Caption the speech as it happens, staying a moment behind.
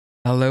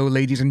Hello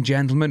ladies and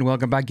gentlemen,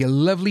 welcome back your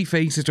lovely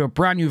faces to a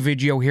brand new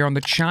video here on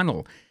the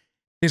channel.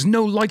 There's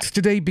no lights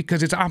today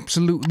because it's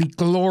absolutely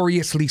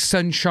gloriously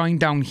sunshine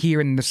down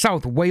here in the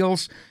South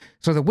Wales,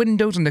 so the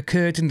windows and the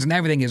curtains and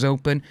everything is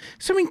open,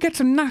 so we can get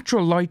some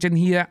natural light in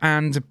here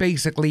and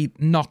basically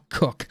not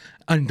cook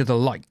under the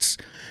lights.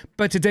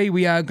 But today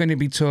we are going to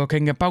be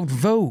talking about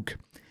Vogue.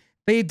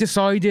 They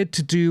decided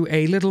to do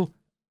a little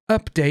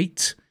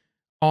update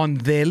on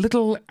their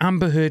little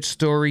Amber Heard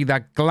story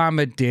that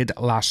Glamour did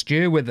last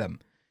year with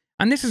them.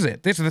 And this is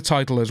it. This is the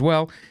title as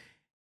well.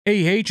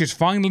 AH is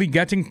finally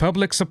getting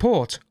public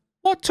support.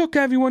 What took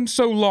everyone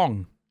so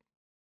long?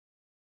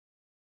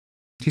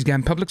 She's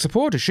getting public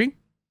support, is she?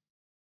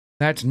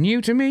 That's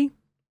new to me.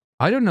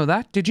 I don't know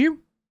that. Did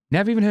you?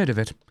 Never even heard of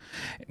it.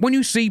 When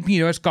you see,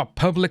 it's got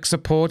public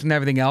support and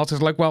everything else,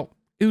 it's like, well,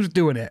 who's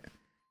doing it?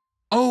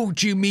 Oh,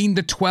 do you mean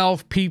the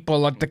 12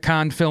 people at the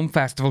Cannes Film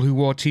Festival who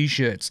wore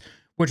t-shirts?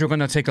 Which we're going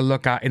to take a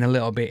look at in a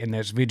little bit in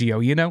this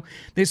video,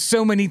 There's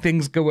so many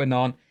things going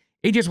on.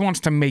 It just wants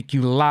to make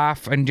you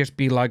laugh and just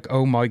be like,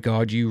 oh my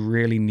god, you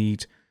really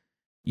need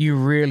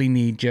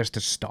just to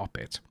stop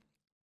it.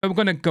 But we're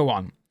going to go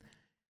on.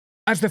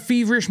 As the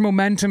feverish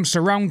momentum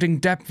surrounding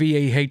Depp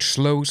v AH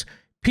slows,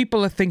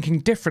 people are thinking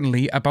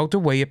differently about the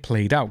way it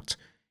played out.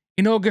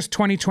 In August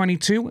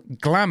 2022,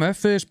 Glamour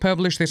first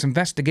published this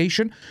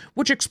investigation,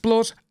 which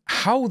explores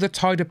how the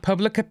tide of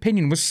public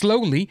opinion was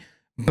slowly,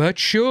 but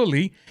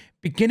surely,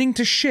 beginning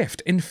to shift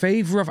in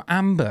favour of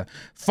Amber,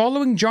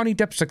 following Johnny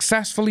Depp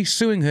successfully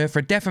suing her for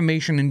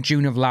defamation in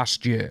June of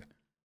last year.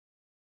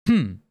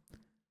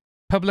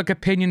 Public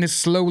opinion is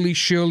slowly,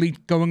 surely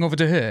going over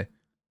to her?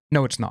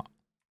 No, it's not.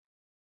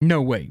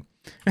 No way.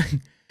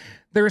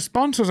 The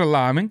response was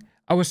alarming.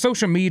 Our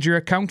social media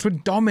accounts were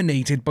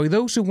dominated by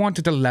those who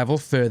wanted to level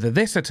further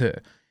this at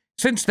her.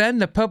 Since then,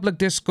 the public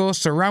discourse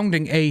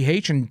surrounding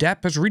AH and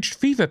Depp has reached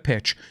fever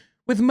pitch,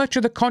 with much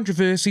of the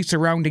controversy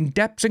surrounding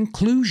Depp's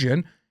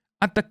inclusion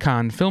at the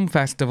Cannes Film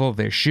Festival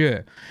this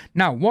year.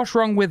 Now, what's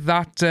wrong with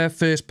that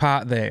first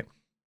part there?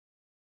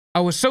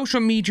 Our social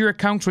media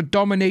accounts were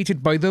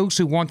dominated by those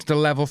who wanted to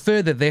level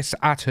further this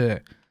at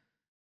her.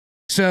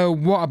 So,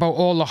 what about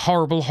all the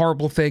horrible,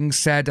 horrible things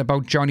said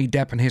about Johnny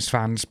Depp and his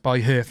fans by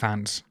her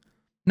fans?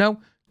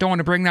 No? Don't want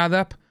to bring that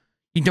up?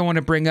 You don't want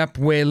to bring up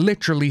where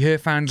literally her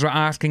fans were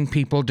asking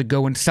people to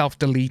go and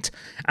self-delete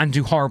and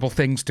do horrible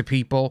things to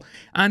people.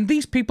 And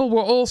these people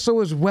were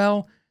also as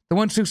well, the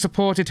ones who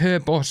supported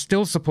her, or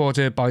still support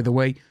her, by the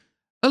way,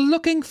 are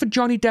looking for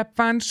Johnny Depp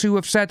fans who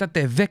have said that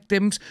they're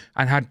victims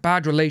and had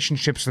bad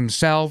relationships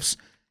themselves.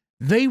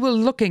 They were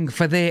looking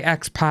for their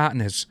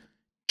ex-partners,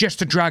 just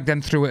to drag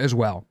them through it as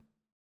well.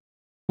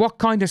 What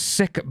kind of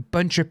sick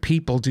bunch of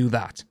people do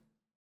that?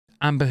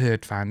 Amber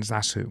Heard fans,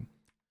 that's who.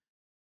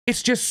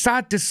 It's just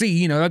sad to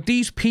see, that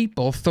these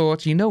people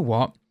thought, you know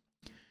what?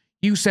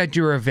 You said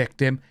you're a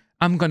victim.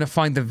 I'm going to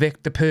find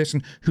the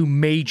person who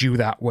made you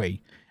that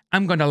way.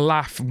 I'm going to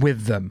laugh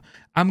with them.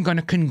 I'm going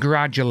to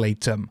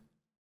congratulate them.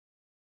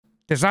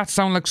 Does that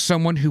sound like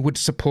someone who would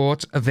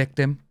support a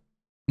victim?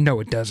 No,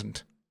 it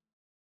doesn't.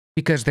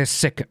 Because they're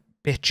sick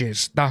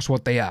bitches. That's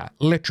what they are,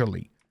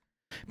 literally.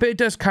 But it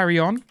does carry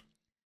on.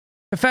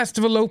 The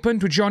festival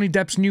opened with Johnny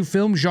Depp's new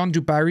film, Jean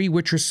du Barry,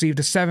 which received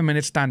a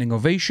 7-minute standing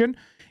ovation.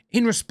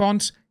 In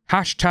response,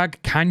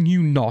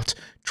 #CanYouNot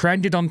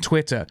trended on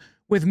Twitter,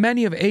 with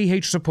many of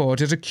AH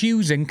supporters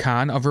accusing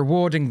Cannes of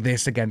rewarding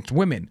this against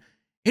women,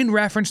 in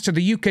reference to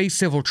the UK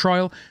civil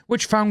trial,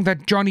 which found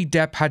that Johnny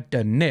Depp had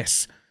done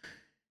this.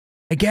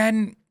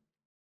 Again,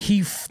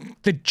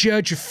 the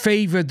judge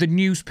favoured the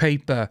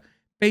newspaper,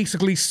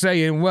 basically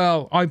saying,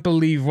 well, I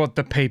believe what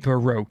the paper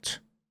wrote.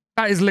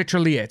 That is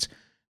literally it.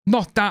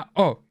 Not that,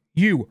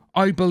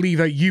 I believe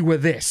that you were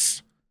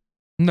this.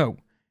 No.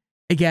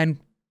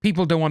 Again,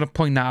 people don't want to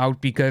point that out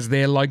because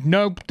they're like,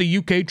 nope, the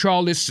UK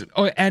trial is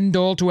end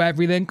all to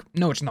everything.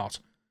 No, it's not.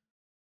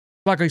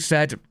 Like I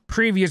said,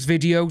 previous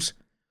videos,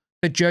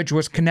 the judge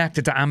was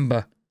connected to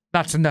Amber.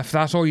 That's enough.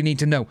 That's all you need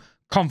to know.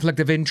 Conflict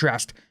of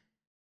interest.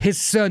 His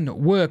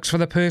son works for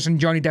the person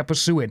Johnny Depp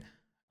was suing.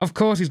 Of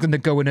course he's going to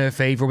go in her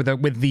favour with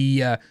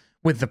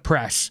the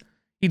press.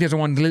 He doesn't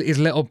want his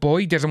little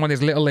boy, doesn't want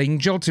his little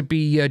angel to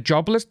be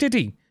jobless, did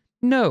he?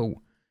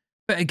 No.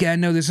 But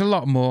again, no, there's a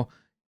lot more.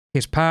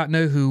 His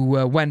partner who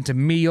went to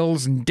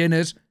meals and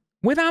dinners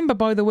with Amber,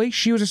 by the way.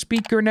 She was a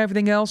speaker and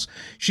everything else.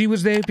 She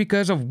was there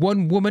because of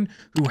one woman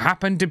who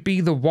happened to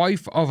be the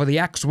wife of the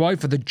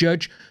ex-wife of the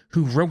judge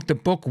who wrote the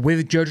book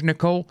with Judge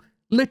Nicole.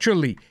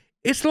 Literally,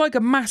 it's like a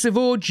massive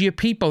orgy of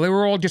people. They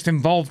were all just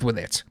involved with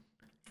it.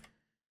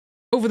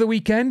 Over the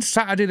weekend,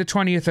 Saturday the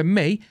 20th of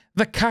May,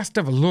 the cast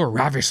of La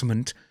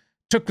Ravishment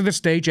took to the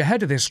stage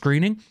ahead of this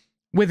screening,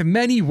 with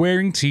many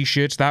wearing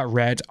t-shirts that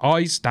read,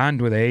 I stand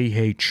with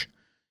AH.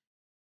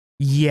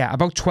 Yeah,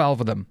 about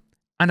 12 of them.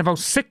 And about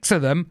 6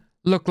 of them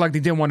looked like they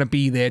didn't want to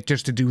be there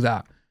just to do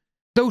that.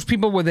 Those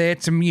people were there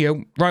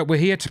to, right, we're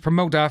here to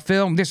promote our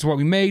film, this is what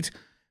we made.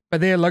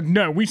 But they're like,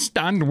 no, we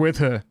stand with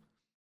her.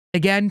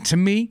 Again, to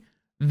me,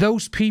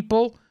 those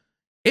people,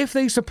 if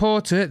they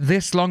support her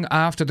this long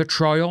after the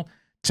trial,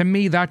 To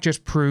me, that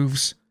just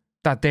proves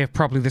that they're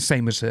probably the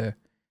same as her.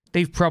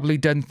 They've probably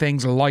done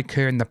things like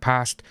her in the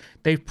past.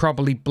 They've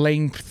probably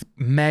blamed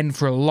men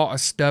for a lot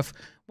of stuff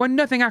when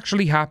nothing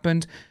actually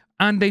happened,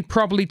 and they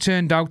probably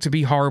turned out to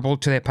be horrible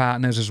to their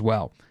partners as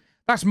well.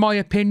 That's my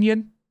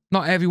opinion,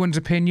 not everyone's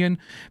opinion,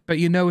 but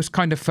you know, it's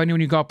kind of funny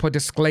when you got to put a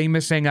disclaimer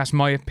saying that's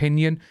my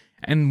opinion,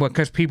 and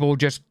because people will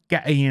just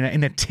get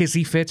in a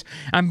tizzy fit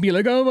and be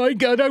like, oh my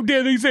god, how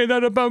dare they say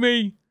that about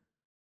me?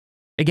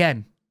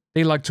 Again,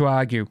 they like to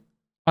argue.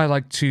 I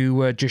like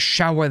to just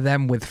shower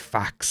them with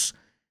facts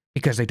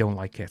because they don't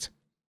like it.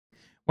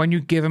 When you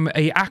give them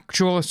a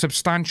actual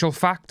substantial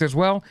fact as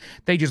well,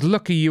 they just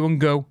look at you and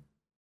go,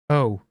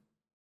 oh,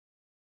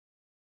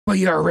 well,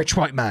 you're a rich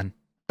white man.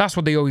 That's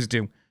what they always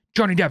do.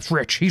 Johnny Depp's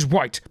rich, he's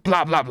white,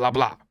 blah, blah, blah,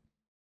 blah.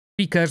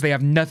 Because they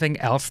have nothing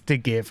else to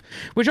give,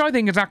 which I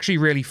think is actually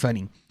really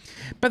funny.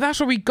 But that's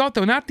what we got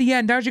though, and at the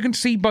end, as you can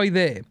see by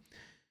there,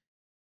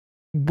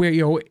 where,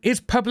 you know, is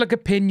public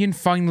opinion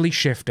finally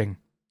shifting?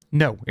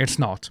 No, it's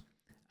not.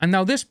 And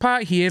now this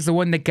part here is the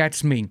one that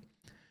gets me.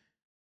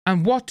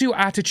 And what do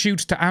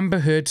attitudes to Amber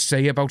Heard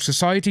say about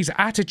society's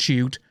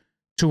attitude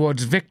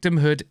towards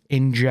victimhood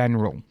in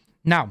general?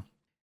 Now,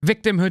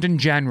 victimhood in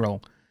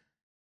general.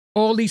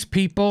 All these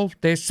people,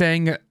 they're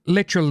saying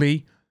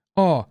literally,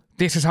 oh,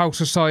 this is how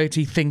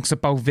society thinks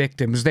about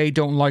victims. They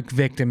don't like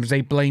victims.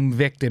 They blame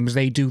victims.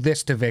 They do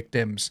this to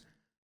victims.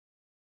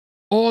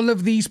 All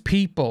of these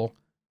people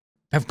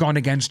have gone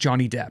against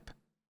Johnny Depp,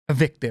 a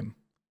victim,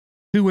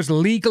 who was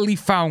legally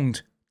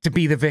found to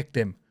be the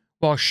victim,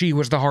 while she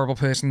was the horrible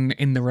person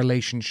in the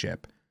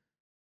relationship.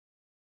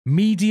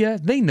 Media,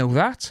 they know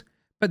that,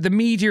 but the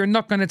media are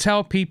not going to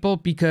tell people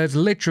because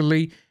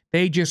literally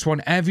they just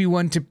want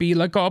everyone to be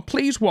like, oh,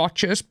 please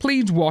watch us,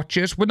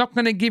 we're not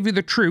going to give you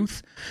the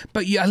truth,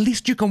 but at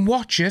least you can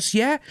watch us,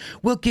 yeah?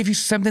 We'll give you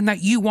something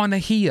that you want to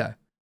hear.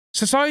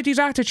 Society's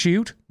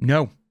attitude?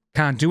 No,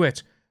 can't do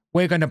it.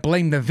 We're going to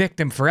blame the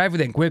victim for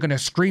everything. We're going to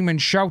scream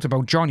and shout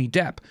about Johnny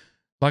Depp.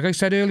 Like I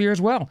said earlier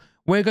as well,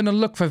 we're going to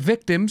look for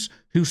victims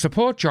who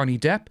support Johnny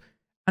Depp,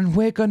 and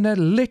we're going to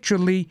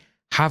literally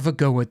have a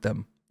go at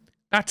them.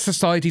 That's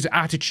society's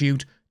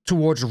attitude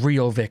towards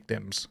real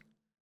victims.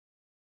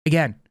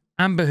 Again,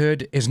 Amber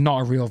Heard is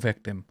not a real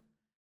victim.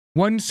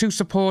 Ones who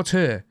support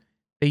her,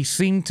 they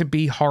seem to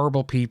be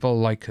horrible people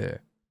like her.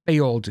 They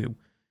all do.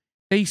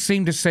 They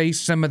seem to say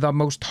some of the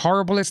most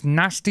horriblest,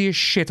 nastiest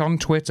shit on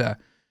Twitter.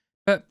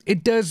 But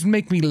it does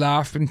make me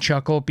laugh and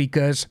chuckle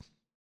because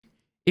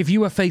if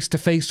you were face to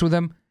face with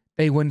them,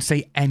 they wouldn't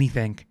say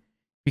anything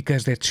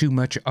because they're too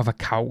much of a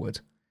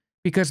coward.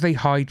 Because they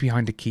hide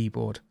behind a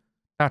keyboard.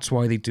 That's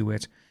why they do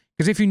it.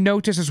 Because if you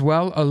notice as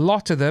well, a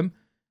lot of them,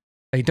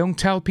 they don't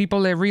tell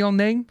people their real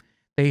name.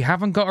 They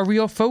haven't got a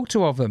real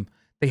photo of them.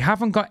 They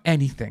haven't got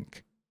anything.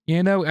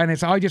 You know, and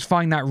I just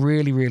find that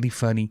really, really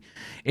funny.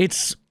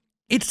 It's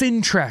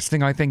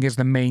interesting, I think, is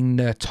the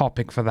main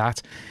topic for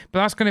that. But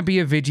that's going to be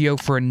a video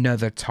for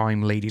another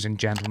time, ladies and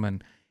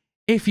gentlemen.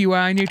 If you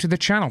are new to the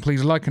channel,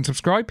 please like and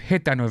subscribe,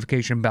 hit that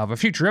notification bell for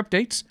future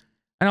updates,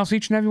 and I'll see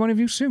each and every one of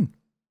you soon.